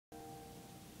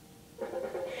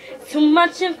Too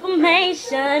much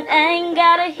information, ain't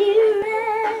gotta hear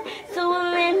it. So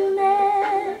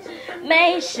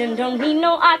elimination, don't need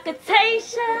no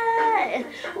occupation.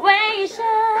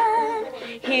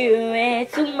 Hear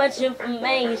it, too much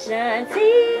information.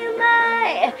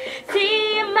 TMI,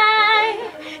 TMI,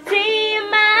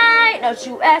 TMI. Don't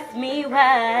you ask me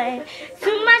why.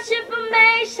 Too much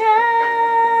information,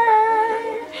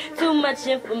 too much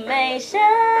information.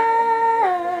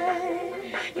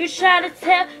 You try to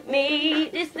tell me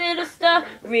this little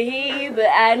story, but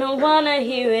I don't wanna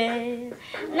hear it.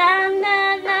 Nah,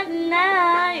 nah, nah,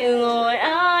 nah. You're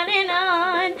going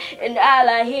on, and all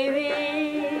I hear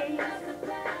is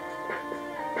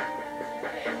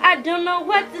I don't know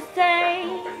what to say,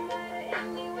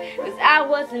 'cause I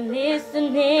wasn't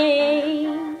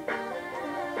listening.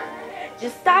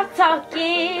 Just stop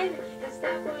talking,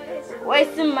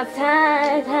 wasting my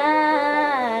time.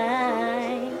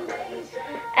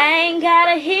 I ain't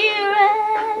gotta hear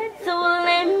it, so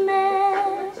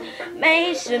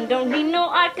elimination. Don't need no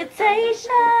occupation.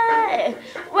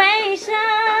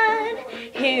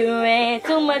 Hear it,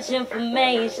 too much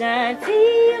information.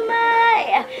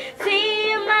 TMI,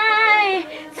 TMI,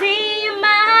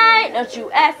 TMI. Don't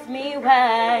you ask me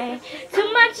why. Too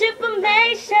much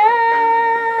information,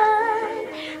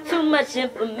 too much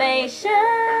information.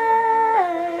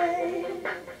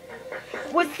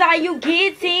 What's all you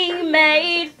getting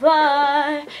made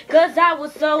for? 'Cause I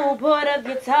was so bored of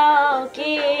you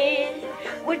talking.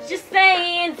 What you're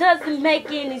saying doesn't make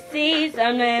any sense.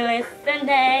 I'm not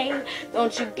listening.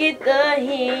 Don't you get the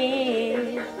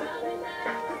hint?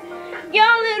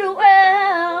 Your little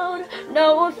world, no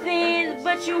offense,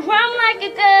 but you run like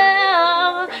a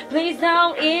girl. Please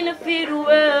don't interfere the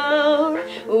world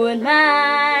with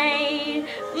mine.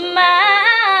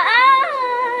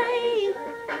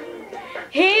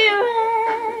 Hear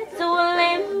it, to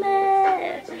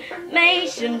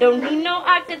elimination. Don't need no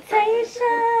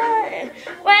occupation.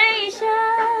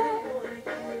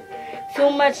 Too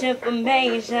much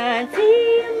information.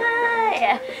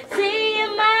 TMI,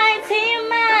 TMI,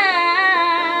 TMI.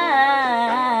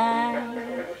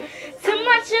 Too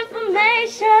much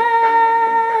information.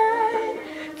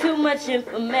 Too much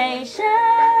information.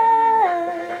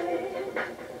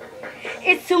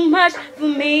 It's too much for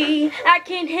me, I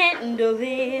can't handle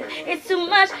it. It's too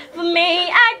much for me,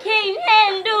 I can't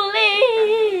handle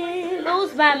it.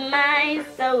 Lose my mind,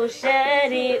 so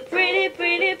shut it, pretty,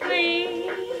 pretty, please.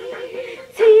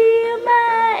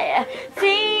 TMI,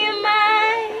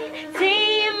 TMI,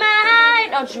 TMI.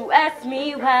 Don't you ask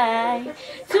me why.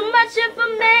 Too much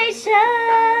information,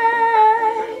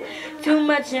 too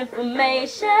much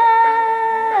information.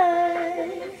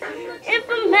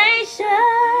 Information,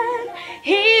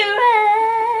 hear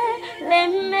it, let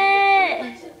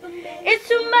me. It's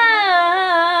too much.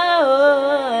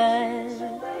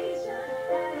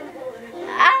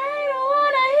 I don't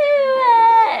wanna hear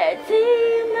it.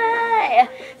 TMI,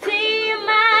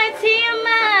 TMI,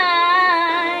 TMI.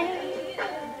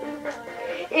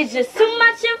 It's just too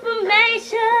much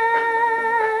information.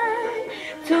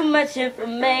 Too much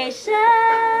information.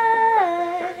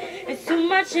 It's too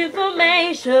much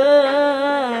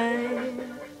information.